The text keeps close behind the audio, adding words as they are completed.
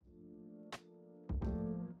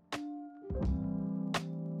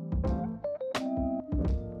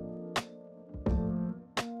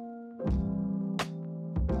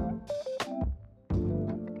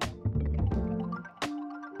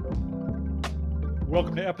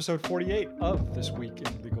Welcome to episode 48 of This Week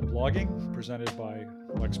in Legal Blogging, presented by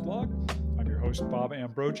LexBlog. I'm your host, Bob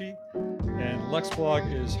Ambrogi, and LexBlog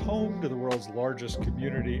is home to the world's largest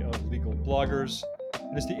community of legal bloggers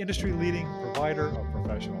and is the industry-leading provider of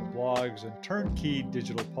professional blogs and turnkey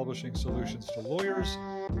digital publishing solutions to lawyers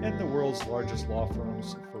and the world's largest law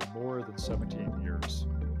firms for more than 17 years.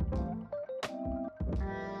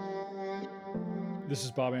 This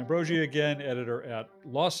is Bob Ambrogi again, editor at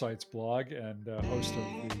Law Sites Blog and host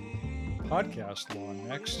of the podcast Law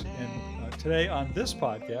Next. And today on this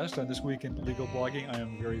podcast, on This Week in Legal Blogging, I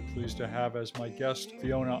am very pleased to have as my guest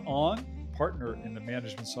Fiona Ahn, partner in the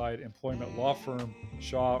management side employment law firm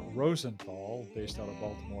Shaw Rosenthal, based out of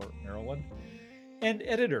Baltimore, Maryland, and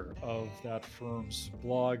editor of that firm's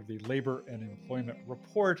blog, the Labor and Employment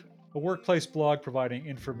Report, a workplace blog providing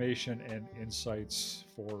information and insights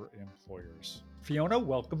for employers. Fiona,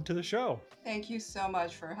 welcome to the show. Thank you so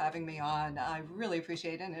much for having me on. I really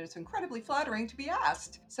appreciate it, and it's incredibly flattering to be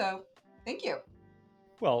asked. So, thank you.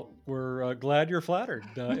 Well, we're glad you're flattered,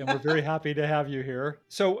 and we're very happy to have you here.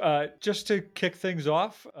 So, just to kick things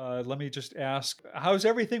off, let me just ask, how's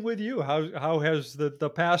everything with you? How has the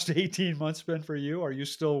past 18 months been for you? Are you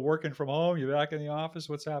still working from home? You back in the office?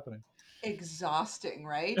 What's happening? Exhausting,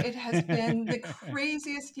 right? It has been the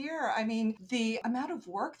craziest year. I mean, the amount of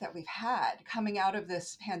work that we've had coming out of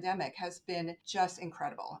this pandemic has been just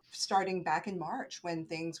incredible. Starting back in March when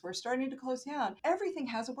things were starting to close down, everything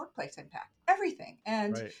has a workplace impact. Everything.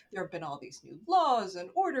 And Right. there have been all these new laws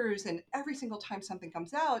and orders, and every single time something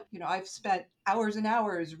comes out, I've spent hours and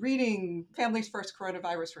hours reading Families First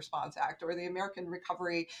Coronavirus Response Act or the American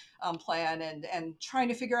Recovery Plan and trying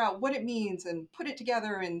to figure out what it means and put it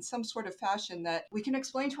together in some sort of fashion that we can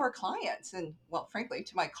explain to our clients and, well, frankly,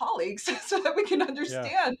 to my colleagues so that we can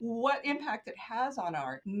understand what impact it has on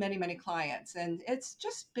our many, many clients. And it's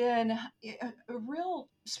just been a real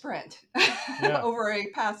sprint over a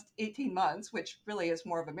past 18 months, which really is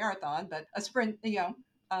more of a marathon, but a sprint,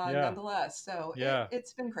 nonetheless. So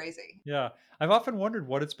it's been crazy. Yeah. I've often wondered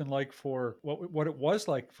what it's been like for what it was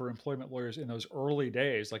like for employment lawyers in those early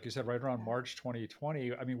days, like you said, right around March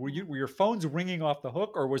 2020. I mean, were your phones ringing off the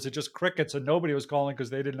hook, or was it just crickets and nobody was calling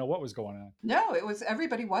because they didn't know what was going on? No,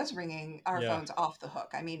 everybody was ringing our phones off the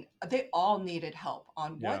hook. I mean, they all needed help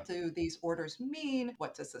on what do these orders mean?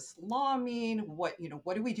 What does this law mean? What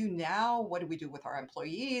do we do now? What do we do with our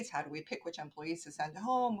employees? How do we pick which employees to send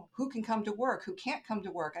home? Who can come to work? Who can't come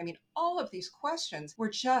to work? I mean, all of these questions were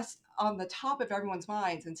just on the top of everyone's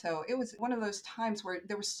minds. And so it was one of those times where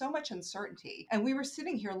there was so much uncertainty. And we were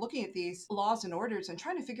sitting here looking at these laws and orders and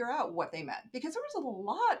trying to figure out what they meant, because there was a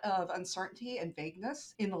lot of uncertainty and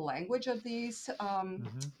vagueness in the language of these,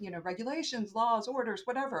 regulations, laws, orders,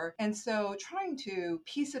 whatever. And so trying to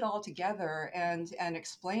piece it all together and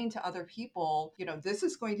explain to other people, this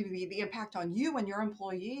is going to be the impact on you and your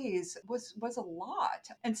employees was a lot.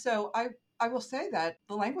 And so I will say that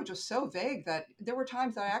the language was so vague that there were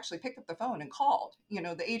times that I actually picked up the phone and called,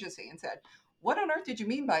 the agency and said, what on earth did you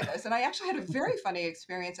mean by this? And I actually had a very funny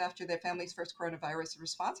experience after the Families First Coronavirus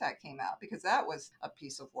Response Act came out, because that was a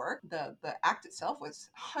piece of work. The act itself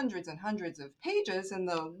was hundreds and hundreds of pages, and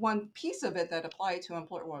the one piece of it that applied to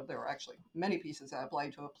employers, well, there were actually many pieces that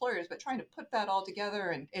applied to employers, but trying to put that all together,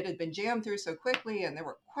 and it had been jammed through so quickly, and there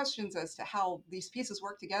were questions as to how these pieces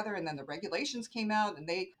work together, and then the regulations came out, and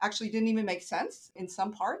they actually didn't even make sense in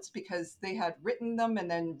some parts because they had written them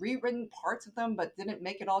and then rewritten parts of them, but didn't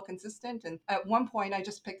make it all consistent. And at one point, I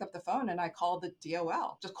just picked up the phone and I called the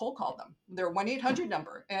DOL, just cold called them, their 1-800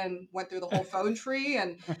 number, and went through the whole phone tree.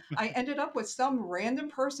 And I ended up with some random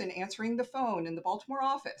person answering the phone in the Baltimore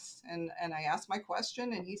office. And I asked my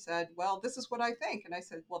question, and he said, well, this is what I think. And I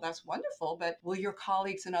said, well, that's wonderful, but will your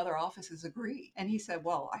colleagues in other offices agree? And he said,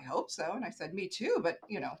 well, I hope so. And I said, me too, but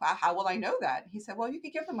how will I know that? He said, well, you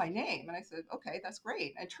could give them my name. And I said, okay, that's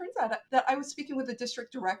great. And it turns out that I was speaking with a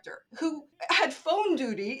district director who had phone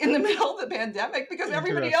duty in the middle of the pandemic because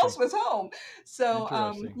everybody else was home. So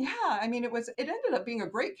it ended up being a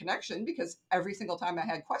great connection, because every single time I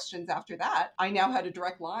had questions after that, I now had a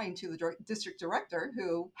direct line to the district director,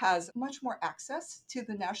 who has much more access to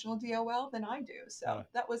the national DOL than I do. So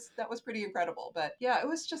that was pretty incredible. But yeah, it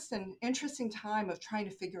was just an interesting time of trying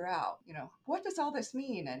to figure out, what does all this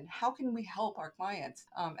mean, and how can we help our clients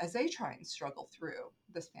as they try and struggle through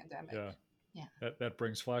this pandemic. Yeah. That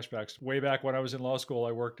brings flashbacks. Way back when I was in law school,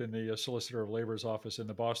 I worked in the Solicitor of Labor's office in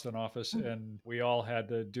the Boston office, and we all had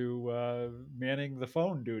to do manning the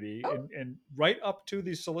phone duty. And right up to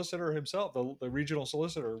the solicitor himself, the regional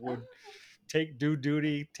solicitor would do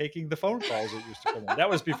duty taking the phone calls that used to come in. That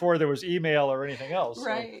was before there was email or anything else. So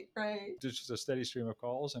Right, right. just a steady stream of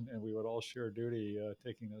calls, and we would all share duty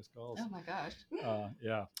taking those calls. Oh my gosh.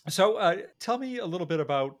 Yeah. So tell me a little bit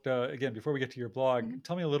about, again, before we get to your blog, Mm-hmm.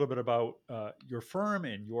 tell me a little bit about your firm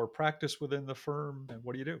and your practice within the firm, and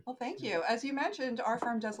what do you do? Well, thank you. As you mentioned, our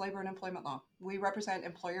firm does labor and employment law. We represent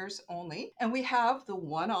employers only, and we have the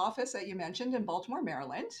one office that you mentioned in Baltimore,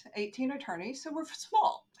 Maryland, 18 attorneys, so we're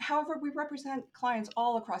small. However, we represent clients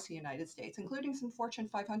all across the United States, including some Fortune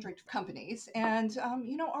 500 companies. And,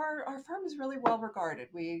 our firm is really well regarded.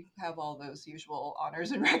 We have all those usual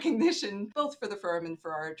honors and recognition, both for the firm and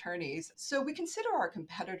for our attorneys. So we consider our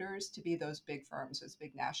competitors to be those big firms, those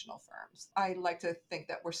big national firms. I like to think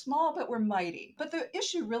that we're small, but we're mighty. But the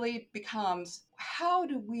issue really becomes, how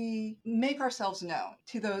do we make ourselves known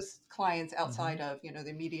to those clients outside of the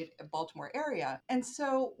immediate Baltimore area? And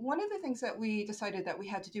so one of the things that we decided that we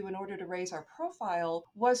had to do in order to raise our profile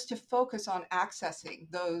was to focus on accessing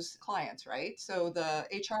those clients, right? So the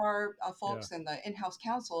HR folks and the in-house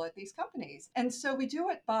counsel at these companies. And so we do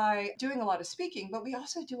it by doing a lot of speaking, but we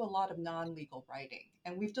also do a lot of non-legal writing.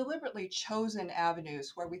 And we've deliberately chosen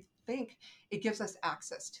avenues where we think it gives us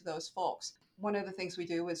access to those folks. One of the things we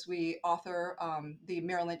do is we author the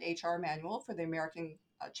Maryland HR Manual for the American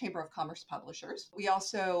Chamber of Commerce Publishers. We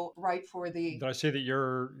also write for the. Did I see that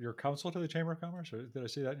you're counsel to the Chamber of Commerce, or did I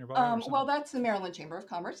see that in your bio? Well, that's the Maryland Chamber of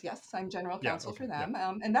Commerce. Yes, I'm general counsel for them.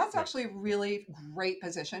 And that's actually a really great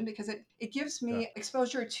position because it gives me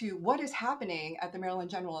exposure to what is happening at the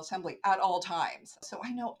Maryland General Assembly at all times. So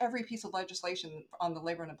I know every piece of legislation on the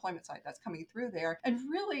labor and employment side that's coming through there. And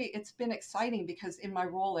really, it's been exciting because in my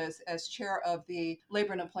role as chair of the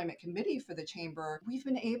Labor and Employment Committee for the Chamber, we've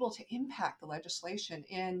been able to impact the legislation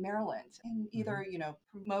in Maryland and either,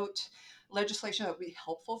 promote legislation that would be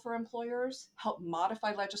helpful for employers, help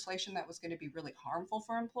modify legislation that was going to be really harmful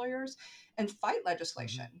for employers, and fight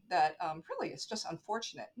legislation that really is just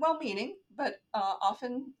unfortunate, well-meaning, but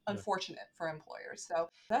often unfortunate for employers. So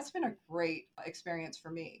that's been a great experience for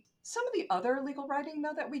me. Some of the other legal writing,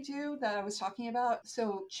 though, that we do that I was talking about,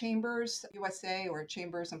 so Chambers USA or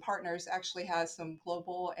Chambers and Partners actually has some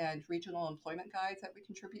global and regional employment guides that we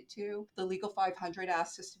contribute to. The Legal 500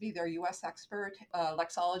 asked us to be their US expert.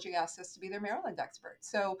 Lexology asked us to be their Maryland expert.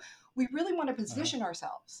 So we really want to position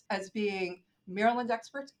ourselves as being Maryland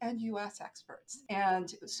experts and US experts.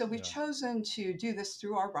 And so we've chosen to do this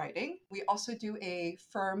through our writing. We also do a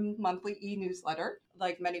firm monthly e-newsletter,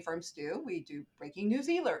 like many firms do. We do breaking news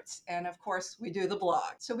alerts. And of course, we do the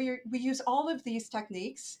blog. So we use all of these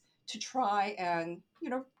techniques to try and,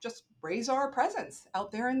 just raise our presence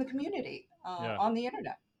out there in the community on the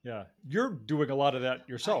internet. Yeah, you're doing a lot of that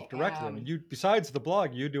yourself directly. I mean, you, besides the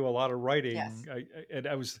blog, you do a lot of writing. Yes. And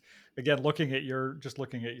I was again looking at your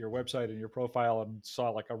website and your profile, and saw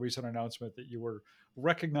like a recent announcement that you were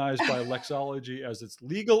recognized by Lexology as its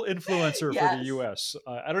legal influencer for the U.S.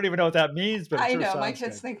 I don't even know what that means, but I know my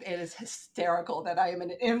kids think it is hysterical that I am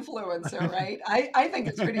an influencer, right? I think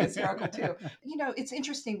it's pretty hysterical too. It's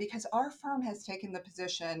interesting because our firm has taken the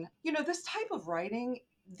position, this type of writing,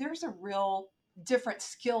 there's a real different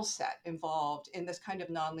skill set involved in this kind of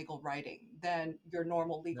non-legal writing than your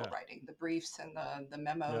normal legal writing, the briefs and the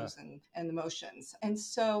memos and the motions. And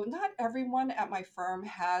so not everyone at my firm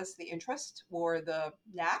has the interest or the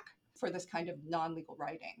knack for this kind of non-legal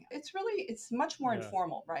writing. It's much more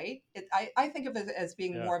informal, right? I think of it as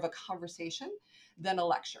being more of a conversation than a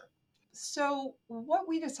lecture. So what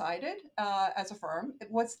we decided as a firm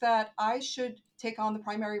was that I should take on the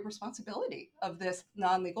primary responsibility of this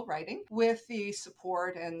non-legal writing with the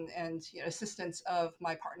support and assistance of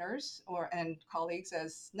my partners and colleagues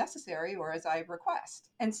as necessary or as I request.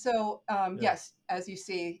 And so, yes, as you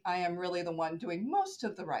see, I am really the one doing most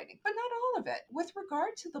of the writing, but not all of it. With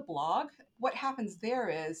regard to the blog, what happens there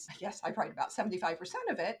is, yes, I write about 75%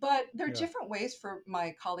 of it, but there are different ways for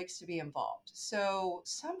my colleagues to be involved. So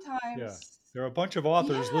sometimes... There are a bunch of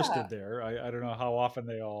authors listed there. I don't know how often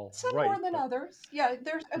they all some write. more than others. Yeah,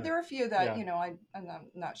 there are a few that, I'm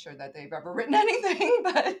not sure that they've ever written anything,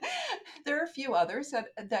 but there are a few others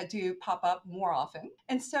that do pop up more often.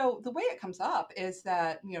 And so the way it comes up is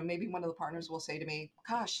that, maybe one of the partners will say to me,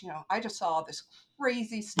 gosh, I just saw this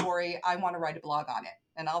crazy story. I want to write a blog on it.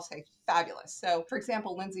 And I'll say, fabulous. So, for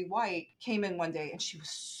example, Lindsay White came in one day and she was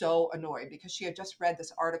so annoyed because she had just read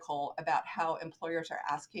this article about how employers are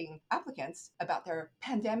asking applicants about their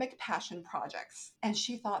pandemic passion projects. And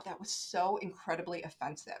she thought that was so incredibly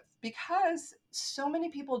offensive because so many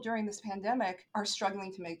people during this pandemic are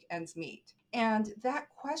struggling to make ends meet. And that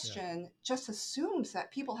question just assumes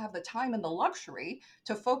that people have the time and the luxury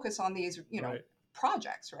to focus on these,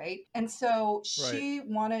 projects, right? And so Right. she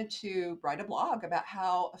wanted to write a blog about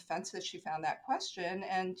how offensive she found that question.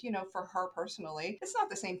 And, for her personally, it's not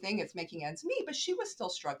the same thing as making ends meet, but she was still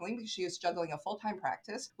struggling because she was juggling a full-time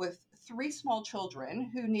practice with three small children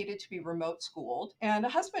who needed to be remote schooled and a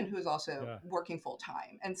husband who was also Yeah. working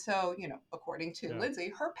full-time. And so, according to Yeah. Lindsay,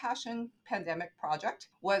 her passion pandemic project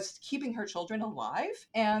was keeping her children alive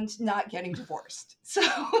and not getting divorced. So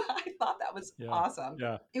I thought that was Yeah. awesome.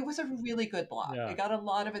 Yeah. It was a really good blog. Yeah. It got a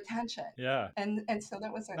lot of attention. Yeah. And so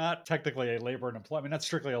that was a Not technically a labor and employment, not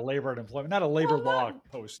strictly a labor and employment, not a labor well, law not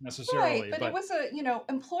post right, necessarily, but it but was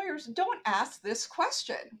employers don't ask this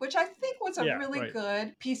question, which I think was a yeah, really right.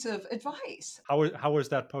 good piece of advice. How was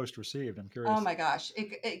that post received? I'm Oh curious. my gosh,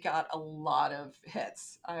 it got a lot of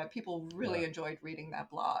hits. People Yeah. really enjoyed reading that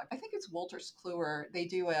blog. I think it's Wolters Kluwer. They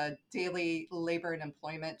do a daily labor and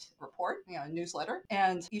employment report, newsletter.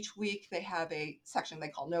 And each week they have a section they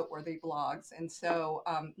call noteworthy blogs. And so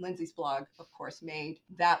Lindsay's blog, of course, made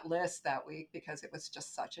that list that week because it was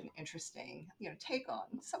just such an interesting, take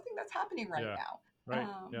on something that's happening right Yeah. now. Right.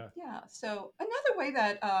 Yeah. Yeah. So another way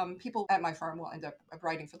that people at my firm will end up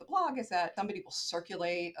writing for the blog is that somebody will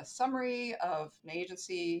circulate a summary of an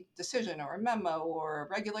agency decision or a memo or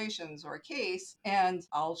regulations or a case, and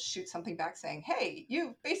I'll shoot something back saying, "Hey,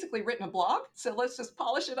 you've basically written a blog, so let's just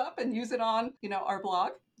polish it up and use it on, our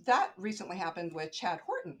blog." That recently happened with Chad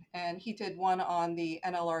Horton, and he did one on the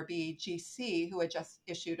NLRB GC, who had just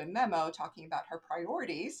issued a memo talking about her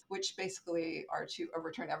priorities, which basically are to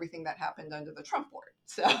overturn everything that happened under the Trump board.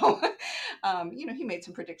 So, he made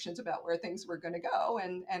some predictions about where things were going to go,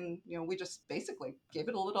 and we just basically gave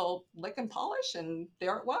it a little lick and polish, and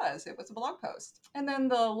there it was. It was a blog post. And then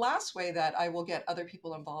the last way that I will get other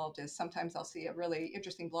people involved is sometimes I'll see a really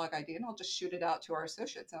interesting blog idea, and I'll just shoot it out to our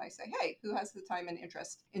associates, and I say, "Hey, who has the time and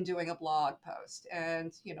interest in doing a blog post?"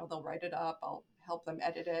 And they'll write it up. I'll help them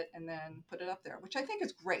edit it and then put it up there, which I think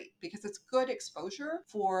is great because it's good exposure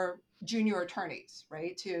for junior attorneys,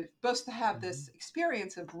 right? To both to have Mhm. this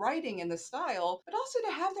experience of writing in the style, but also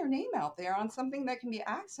to have their name out there on something that can be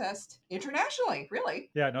accessed internationally, really.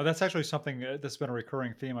 Yeah, no, that's actually something that's been a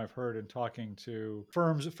recurring theme I've heard in talking to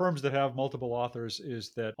firms that have multiple authors is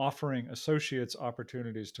that offering associates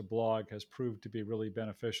opportunities to blog has proved to be really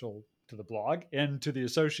beneficial to the blog and to the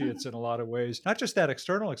associates in a lot of ways. Not just that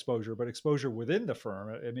external exposure, but exposure within the firm.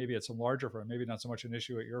 And maybe it's a larger firm, maybe not so much an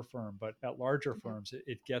issue at your firm, but at larger Mhm. firms,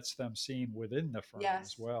 it gets them seen within the firm as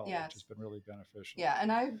Yes, well, which has yes. been really beneficial. Yeah,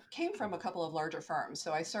 and I came from a couple of larger firms,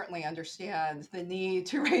 so I certainly understand the need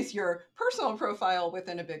to raise your personal profile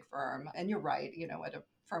within a big firm. And you're right, at a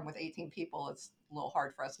firm with 18 people, it's a little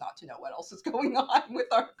hard for us not to know what else is going on with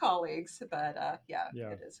our colleagues. But yeah, Yeah.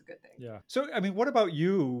 it is a good thing. Yeah. So, I mean, what about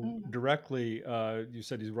you Mhm, directly? You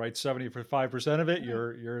said you write 75% of it. mhm,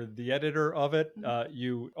 You're the editor of it. mhm.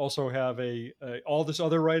 You also have all this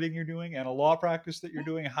other writing you're doing and a law practice that you're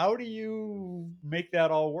doing. How do you make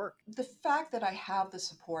that all work? The fact that I have the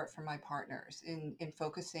support from my partners in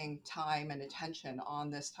focusing time and attention on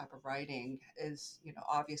this type of writing is,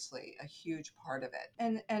 obviously a huge part of it.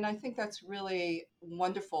 And I think that's really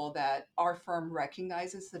wonderful that our firm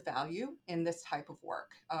recognizes the value in this type of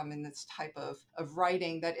work, in this type of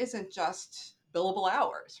writing that isn't just billable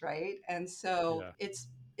hours, right? And so Yeah.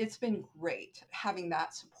 it's been great having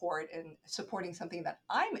that support and supporting something that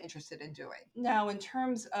I'm interested in doing. Now, in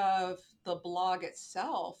terms of the blog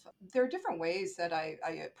itself, there are different ways that I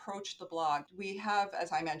approach the blog. We have,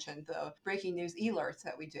 as I mentioned, the breaking news alerts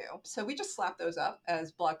that we do. So we just slap those up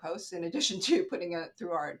as blog posts in addition to putting it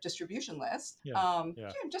through our distribution list, Yeah.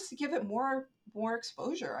 Yeah. just to give it more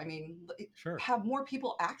exposure. I mean, Sure. have more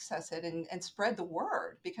people access it and spread the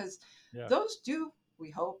word because Yeah. those do, we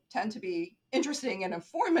hope, tend to be interesting and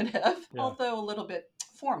informative, Yeah. although a little bit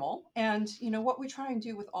formal. And what we try and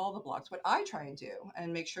do with all the blogs, what I try and do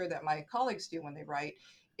and make sure that my colleagues do when they write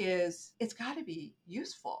is it's got to be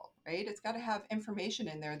useful, right? It's got to have information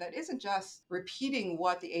in there that isn't just repeating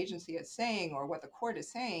what the agency is saying or what the court is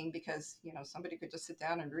saying, because somebody could just sit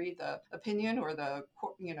down and read the opinion or the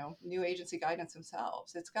new agency guidance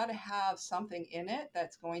themselves. It's got to have something in it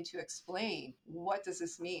that's going to explain what does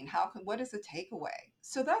this mean, what is the takeaway.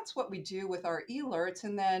 So that's what we do with our alerts.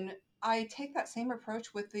 And then I take that same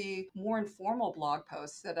approach with the more informal blog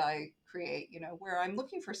posts that I create, where I'm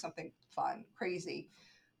looking for something fun, crazy,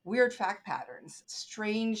 weird fact patterns,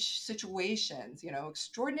 strange situations,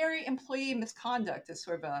 extraordinary employee misconduct is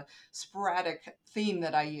sort of a sporadic theme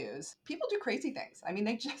that I use. People do crazy things. I mean,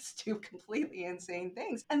 they just do completely insane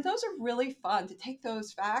things. And those are really fun to take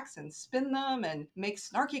those facts and spin them and make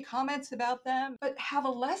snarky comments about them, but have a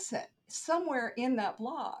lesson. somewhere in that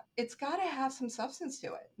blog, it's got to have some substance to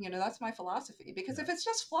it. That's my philosophy. Because if it's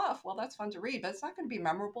just fluff, well, that's fun to read, but it's not going to be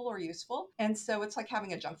memorable or useful. And so it's like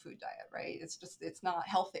having a junk food diet, right? It's not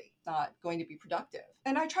healthy, not going to be productive.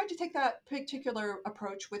 And I tried to take that particular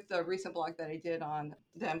approach with the recent blog that I did on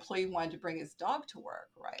the employee who wanted to bring his dog to work,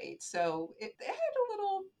 right? So it had a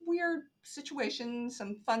little weird situation,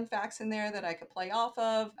 some fun facts in there that I could play off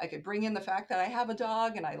of. I could bring in the fact that I have a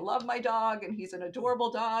dog and I love my dog and he's an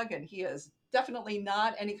adorable dog and he is definitely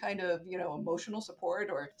not any kind of, emotional support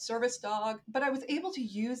or service dog. But I was able to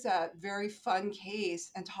use that very fun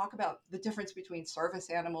case and talk about the difference between service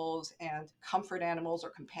animals and comfort animals or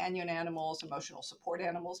companion animals, emotional support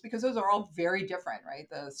animals, because those are all very different, right?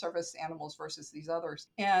 The service animals versus these others.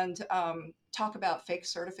 And talk about fake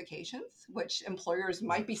certifications, which employers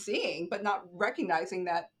might be seeing, but not recognizing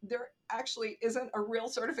that there actually isn't a real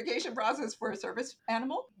certification process for a service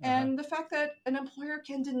animal. And the fact that an employer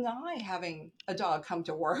can deny having a dog come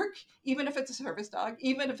to work, even if it's a service dog,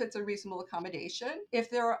 even if it's a reasonable accommodation,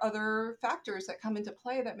 if there are other factors that come into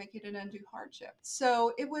play that make it an undue hardship.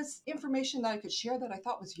 So it was information that I could share that I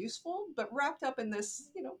thought was useful, but wrapped up in this,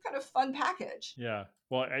 kind of fun package. Yeah.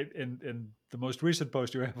 Well, in the most recent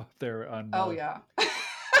post you have up there on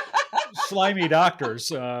slimy doctors,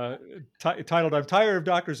 titled "I'm tired of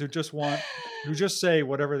doctors who just say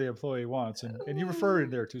whatever the employee wants," and you refer in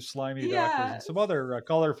there to slimy doctors and some other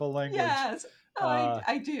colorful language. Yes.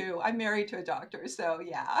 I do. I'm married to a doctor, so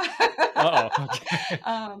yeah. Okay.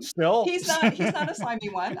 Still, he's not a slimy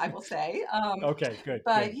one, I will say. Okay, good.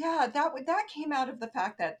 But good. yeah, that came out of the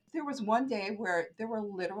fact that there was one day where there were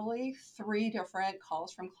literally 3 different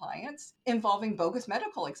calls from clients involving bogus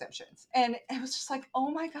medical exemptions, and it was just like, oh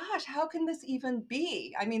my gosh, how can this even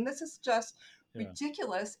be? I mean, this is just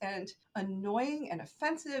ridiculous and annoying and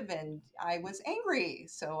offensive, and I was angry,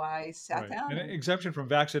 so I sat down. An exemption from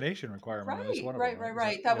vaccination requirement was one of them.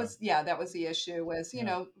 Right. That was the issue. Was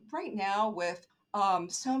right now with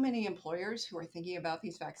so many employers who are thinking about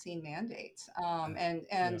these vaccine mandates,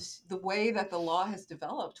 and the way that the law has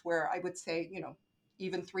developed, where I would say,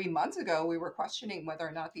 even 3 months ago, we were questioning whether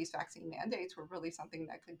or not these vaccine mandates were really something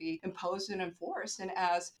that could be imposed and enforced. And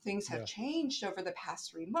as things have changed over the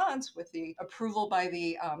past 3 months with the approval by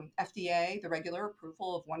the FDA, the regular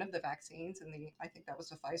approval of one of the vaccines, and I think that was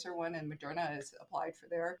the Pfizer one, and Moderna has applied for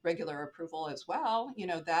their regular approval as well,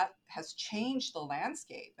 that has changed the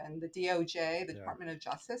landscape. And the DOJ, the Department of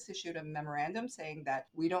Justice, issued a memorandum saying that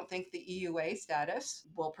we don't think the EUA status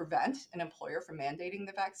will prevent an employer from mandating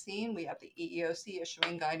the vaccine. We have the EEOC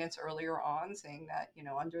issuing guidance earlier on saying that,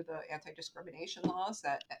 under the anti-discrimination laws,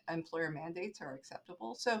 that employer mandates are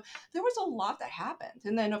acceptable. So there was a lot that happened.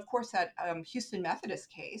 And then, of course, that Houston Methodist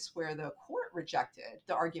case where the court rejected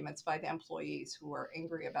the arguments by the employees who were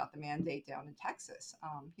angry about the mandate down in Texas.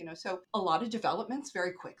 So a lot of developments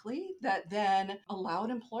very quickly that then allowed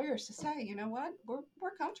employers to say, you know what,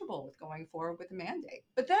 we're comfortable with going forward with the mandate.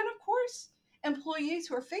 But then, of course, employees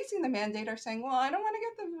who are facing the mandate are saying, well, I don't want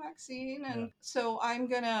to get the vaccine. And so I'm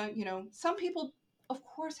going to, some people, of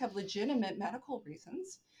course, have legitimate medical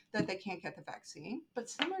reasons that they can't get the vaccine,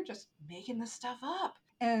 but some are just making this stuff up.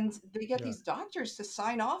 And they get these doctors to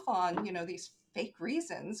sign off on, these fake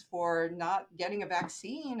reasons for not getting a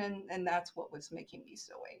vaccine. And that's what was making me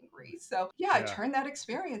so angry. So I turned that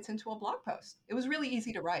experience into a blog post. It was really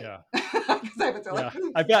easy to write.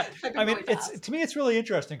 I bet. I mean, to me, it's really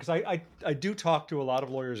interesting because I do talk to a lot of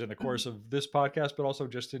lawyers in the course of this podcast, but also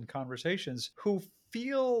just in conversations, who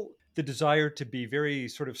feel the desire to be very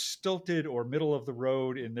sort of stilted or middle of the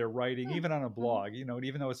road in their writing, even on a blog, and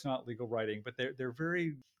even though it's not legal writing, but they're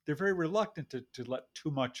very reluctant to let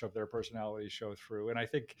too much of their personality show through. And I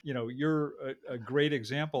think, you're a great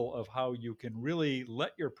example of how you can really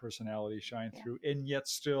let your personality shine through and yet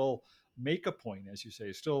still make a point, as you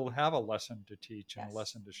say, still have a lesson to teach and a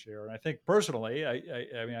lesson to share. And I think personally,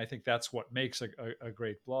 I think that's what makes a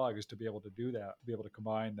great blog, is to be able to do that, to be able to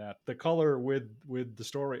combine that, the color with the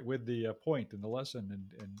story, with the point and the lesson,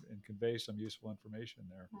 and convey some useful information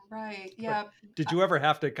there. Right. Yeah. But did you ever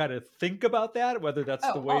have to kind of think about that, whether that's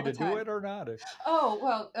the way to do it or not? Oh,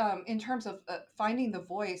 well, in terms of finding the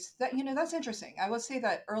voice, that's interesting. I would say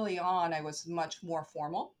that early on, I was much more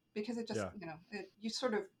formal because it just, you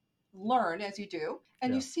sort of learn as you do,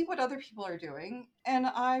 and you see what other people are doing. And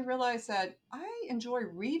I realized that I enjoy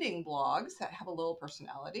reading blogs that have a little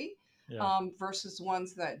personality versus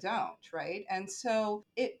ones that don't, right? And so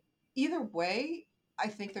either way, I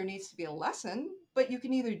think there needs to be a lesson, but you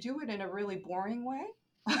can either do it in a really boring way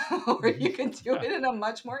or you can do it in a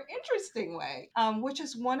much more interesting way, which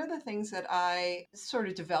is one of the things that I sort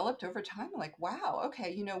of developed over time. Like, wow,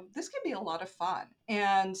 okay, this can be a lot of fun.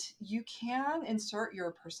 And you can insert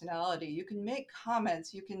your personality. You can make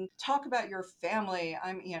comments. You can talk about your family.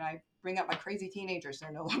 I bring up my crazy teenagers.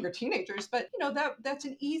 They're no longer teenagers, but that's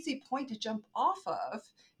an easy point to jump off of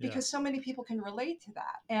because so many people can relate to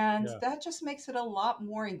that. And that just makes it a lot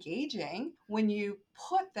more engaging when you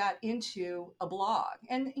put that into a blog.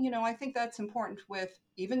 And, I think that's important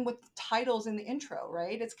even with titles in the intro,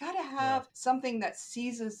 right? It's got to have something that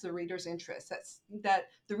seizes the reader's interest. That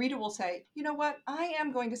the reader will say, you know what, I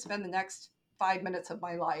am going to spend the next 5 minutes of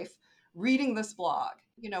my life reading this blog.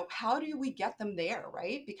 How do we get them there,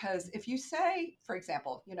 right? Because if you say, for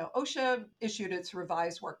example, OSHA issued its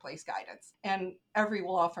revised workplace guidance, and every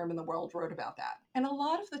law firm in the world wrote about that. And a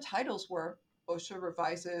lot of the titles were OSHA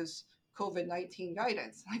revises COVID-19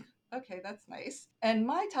 guidance. Like, okay, that's nice. And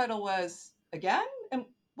my title was, again,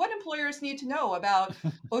 what employers need to know about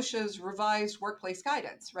OSHA's revised workplace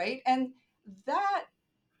guidance, right? And that,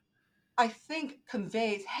 I think,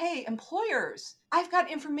 conveys, hey, employers, I've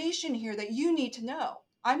got information here that you need to know.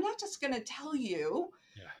 I'm not just going to tell you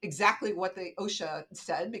exactly what the OSHA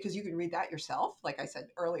said, because you can read that yourself, like I said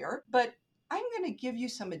earlier, but I'm going to give you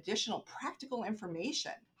some additional practical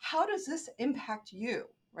information. How does this impact you,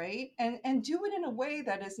 right? And do it in a way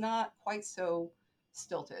that is not quite so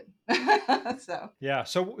stilted.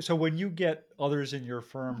 So when you get others in your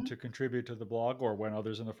firm to contribute to the blog, or when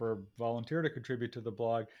others in the firm volunteer to contribute to the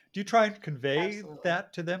blog, do you try and convey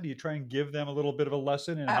that to them? Do you try and give them a little bit of a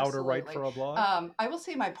lesson in how to write for a blog? I will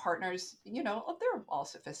say my partners, they're all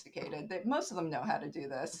sophisticated. Most of them know how to do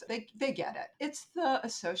this. They get it. It's the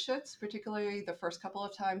associates, particularly the first couple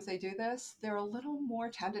of times they do this, they're a little more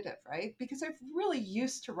tentative, right? Because they're really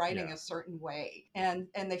used to writing a certain way, and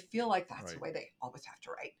they feel like that's the way they always have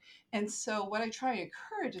to write. And so what I try to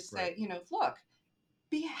encourage is say, look,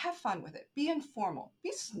 have fun with it. Be informal.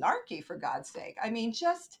 Be snarky, for God's sake. I mean,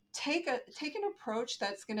 just take an approach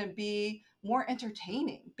that's going to be more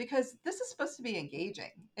entertaining, because this is supposed to be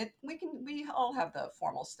engaging. We all have the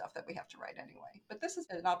formal stuff that we have to write anyway, but this is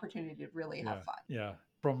an opportunity to really have fun. Yeah.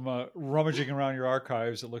 From rummaging around your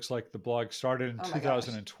archives, it looks like the blog started in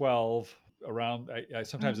 2012. Around,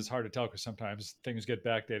 sometimes it's hard to tell because sometimes things get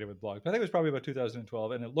backdated with blogs. But I think it was probably about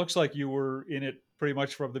 2012, and it looks like you were in it pretty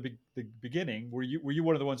much from the beginning. Were you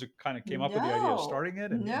one of the ones who kind of came up with the idea of starting it?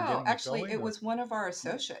 And getting actually, it going, it was one of our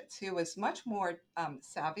associates who was much more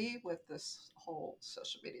savvy with this whole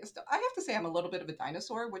social media stuff. I have to say I'm a little bit of a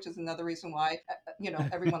dinosaur, which is another reason why,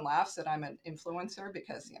 everyone laughs that I'm an influencer,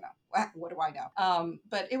 because, what do I know?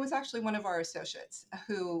 But it was actually one of our associates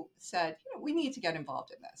who said, we need to get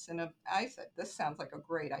involved in this. And I said, this sounds like a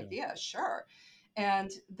great idea. Sure.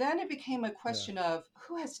 And then it became a question of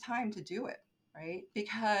who has time to do it. Right?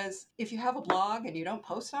 Because if you have a blog and you don't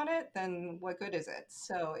post on it, then what good is it?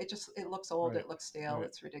 So it looks old, it looks stale,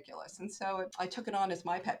 it's ridiculous. And so I took it on as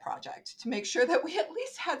my pet project to make sure that we at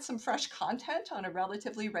least had some fresh content on a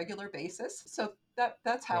relatively regular basis. So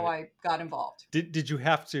that's how I got involved. Did you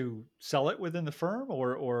have to sell it within the firm,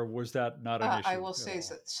 or was that not an issue? I will say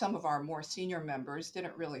that some of our more senior members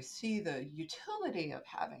didn't really see the utility of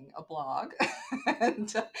having a blog,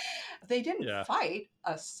 and they didn't fight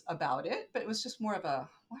us about it, but it was just more of a,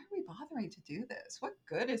 why are we bothering to do this? What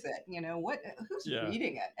good is it? Who's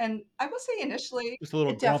reading it? And I will say initially, just a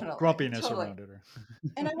little grumpiness around it.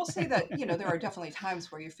 And I will say that, there are definitely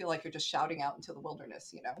times where you feel like you're just shouting out into the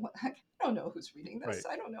wilderness, I don't know who's reading this.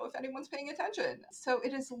 I don't know if anyone's paying attention. So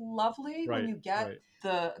it is lovely when you get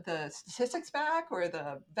the statistics back, or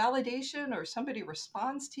the validation, or somebody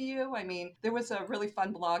responds to you. I mean, there was a really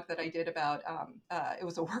fun blog that I did about, it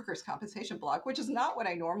was a workers' compensation blog, which is not what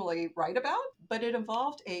I normally write about, but it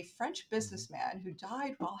involved a French businessman who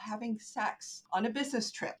died while having sex on a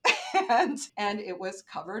business trip. and it was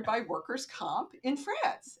covered by workers' comp in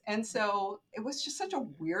France. And so it was just such a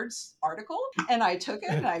weird article. And I took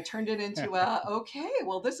it and I turned it into okay,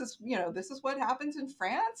 well, this is what happens in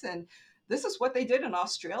France, and this is what they did in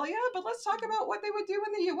Australia, but let's talk about what they would do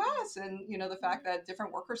in the US. And, the fact that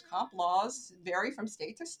different workers' comp laws vary from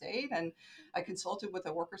state to state. And I consulted with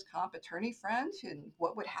a workers' comp attorney friend and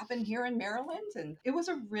what would happen here in Maryland. And it was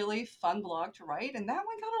a really fun blog to write. And that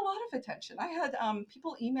one got a lot of attention. I had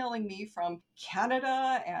people emailing me from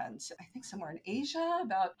Canada and I think somewhere in Asia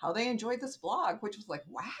about how they enjoyed this blog, which was like,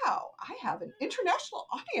 wow, I have an international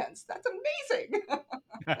audience. That's amazing.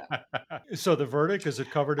 So the verdict, is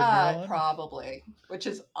it covered in Maryland? Probably, which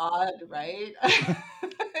is odd, right?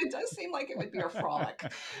 It does seem like it would be a frolic,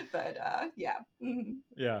 but yeah. Mhm.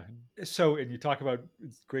 Yeah. So, and you talk about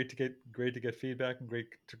it's great to get feedback and great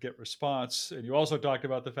to get response. And you also talked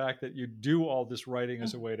about the fact that you do all this writing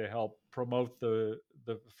as a way to help promote the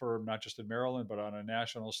firm, not just in Maryland, but on a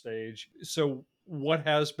national stage. So, what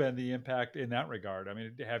has been the impact in that regard? I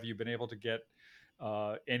mean, have you been able to get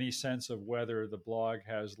any sense of whether the blog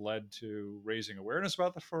has led to raising awareness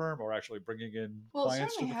about the firm or actually bringing in Well, it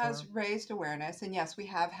clients to certainly the has firm? raised awareness. And yes, we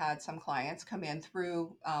have had some clients come in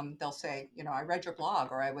through, they'll say, I read your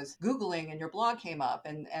blog or I was Googling and your blog came up.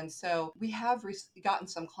 And so we have gotten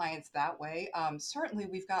some clients that way. Certainly,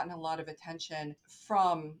 we've gotten a lot of attention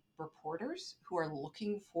from reporters who are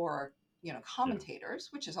looking for Yeah, commentators,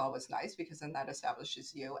 which is always nice because then that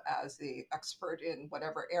establishes you as the expert in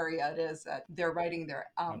whatever area it is that they're writing their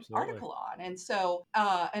absolutely. article on. And so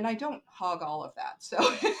and I don't hog all of that. So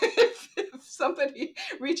if somebody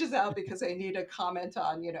reaches out because they need a comment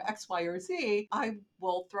on X, Y, or Z, I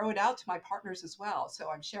will throw it out to my partners as well. So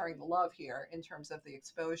I'm sharing the love here in terms of the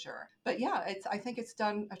exposure. But yeah, I think it's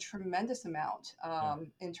done a tremendous amount Yeah.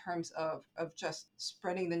 in terms of just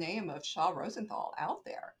spreading the name of Shaw Rosenthal out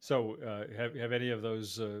there. So, have any of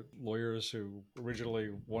those lawyers who originally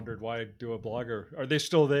wondered why I do a blog, or are they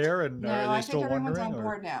still there, and are No, they I think still everyone's wondering? on Or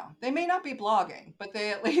board now. They may not be blogging, but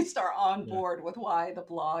they at least are on yeah, board with why the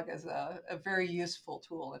blog is a very useful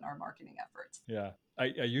tool in our marketing efforts. yeah. I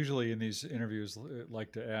usually in these interviews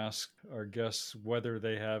like to ask our guests whether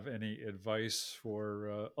they have any advice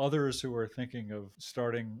for others who are thinking of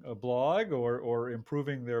starting a blog or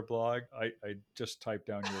improving their blog. I just typed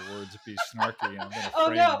down your words, be snarky, and I'm going to Oh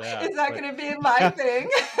frame no, that. is that But going to be my thing?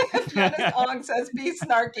 Janice Ong says, be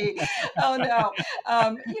snarky. Oh no.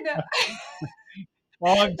 You know,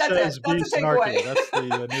 Long that's it. says be That's a takeaway. snarky. That's the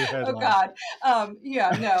new Oh headline. God. Yeah,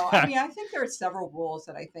 no. I mean, I think there are several rules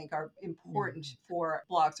that I think are important for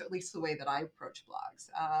blogs, or at least the way that I approach blogs.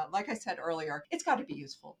 Like I said earlier, it's got to be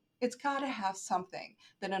useful. It's got to have something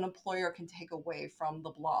that an employer can take away from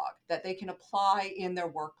the blog that they can apply in their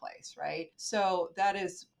workplace, right? So that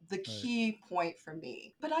is the Right. key point for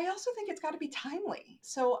me. But I also think it's got to be timely.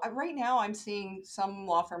 So right now, I'm seeing some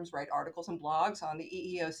law firms write articles and blogs on the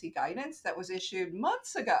EEOC guidance that was issued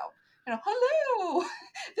months ago. Hello.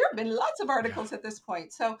 There have been lots of Yeah. articles at this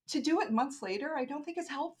point. So to do it months later, I don't think is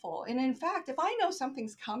helpful. And in fact, if I know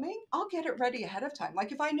something's coming, I'll get it ready ahead of time.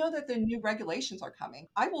 Like if I know that the new regulations are coming,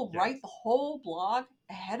 I will Yeah. write the whole blog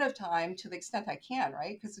ahead of time to the extent I can,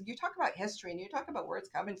 right? Because you talk about history and you talk about where it's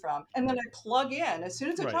coming from. And then I plug in, as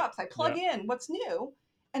soon as it Right. drops, I plug Yeah. in what's new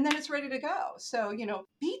and then it's ready to go. So, be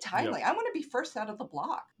Yeah. timely. I want to be first out of the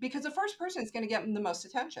block because the first person is going to get the most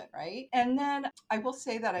attention, right? And then I will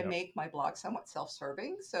say that I Yeah. make my blog somewhat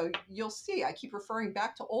self-serving. So you'll see I keep referring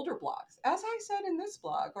back to older blogs. As I said in this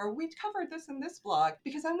blog, or we covered this in this blog,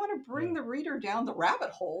 because I want to bring Yeah. the reader down the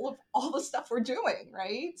rabbit hole of all the stuff we're doing,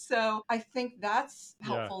 right? So I think that's Yeah.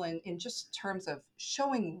 helpful in just terms of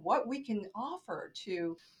showing what we can offer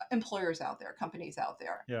to employers out there, companies out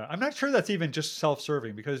there. Yeah. I'm not sure that's even just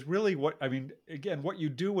self-serving because really again, what you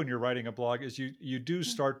do when you're writing a blog is you do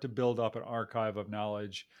start to build up an archive of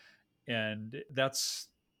knowledge, and that's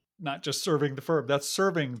not just serving the firm, that's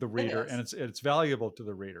serving the It reader, and is. it's valuable to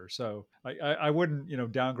the reader. So I wouldn't,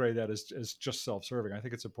 downgrade that as just self-serving. I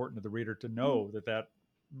think it's important to the reader to know that Yeah,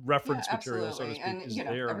 reference material, so to absolutely. speak, And, is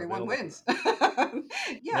there and everyone available to them.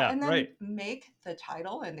 wins. Yeah. Yeah, And then right. make the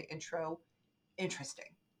title and the intro interesting.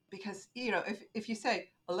 Because, if you say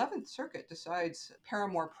 11th Circuit decides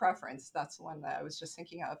Paramore preference, that's the one that I was just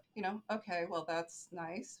thinking of, okay, well, that's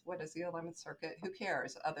nice. What is the 11th Circuit? Who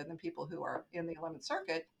cares other than people who are in the 11th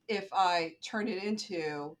Circuit? If I turn it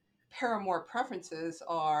into Paramore preferences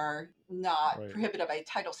are not Right. prohibited by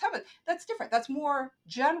Title VII. That's different. That's more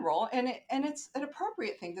general, and it's an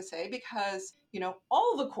appropriate thing to say because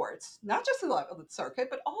all the courts, not just the 11th Circuit,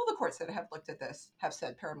 but all the courts that have looked at this have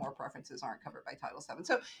said Paramore preferences aren't covered by Title VII.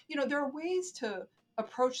 So there are ways to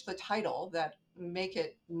approach the title that make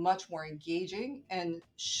it much more engaging and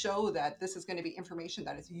show that this is going to be information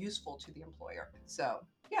that is useful to the employer. So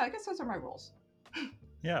yeah, I guess those are my rules.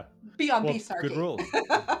 Yeah. Beyond be Well, good snarky. rules.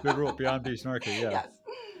 Good rule. Beyond be snarky. Yeah. Yes.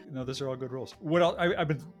 No, those are all good rules. What else? I've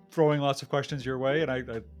been throwing lots of questions your way, and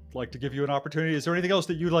I'd like to give you an opportunity. Is there anything else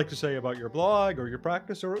that you'd like to say about your blog or your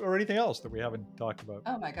practice or anything else that we haven't talked about?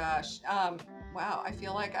 Oh my gosh. Wow, I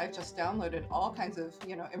feel like I've just downloaded all kinds of,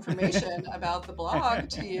 information about the blog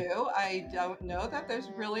to you. I don't know that there's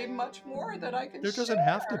really much more that I can There doesn't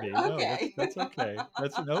have to share. be. No, Okay. that's okay.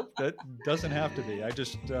 Nope, that doesn't have to be. I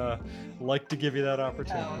just like to give you that Oh,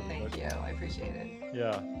 opportunity. thank But you. I appreciate it.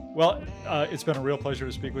 yeah, well, it's been a real pleasure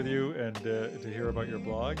to speak with you and to hear about your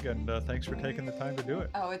blog. And thanks for taking the time to do it.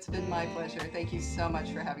 Oh, it's been my pleasure. Thank you so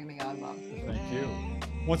much for having me on, Bob. Thank you.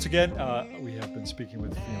 Once again, we have been speaking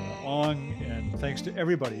with Fiona Ong, and thanks to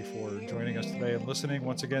everybody for joining us today and listening.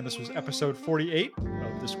 Once again, this was episode 48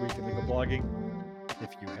 of This Week in Legal Blogging.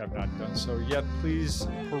 If you have not done so yet, please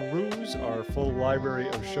peruse our full library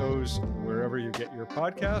of shows wherever you get your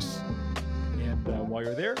podcasts. And while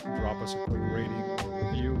you're there, drop us a quick rating or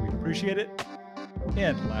review. We'd appreciate it.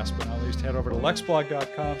 And last but not least, head over to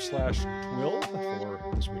lexblog.com/12 for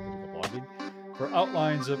This Week in Legal Blogging for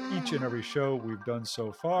outlines of each and every show we've done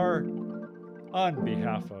so far. On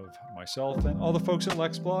behalf of myself and all the folks at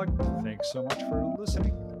LexBlog, thanks so much for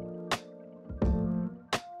listening.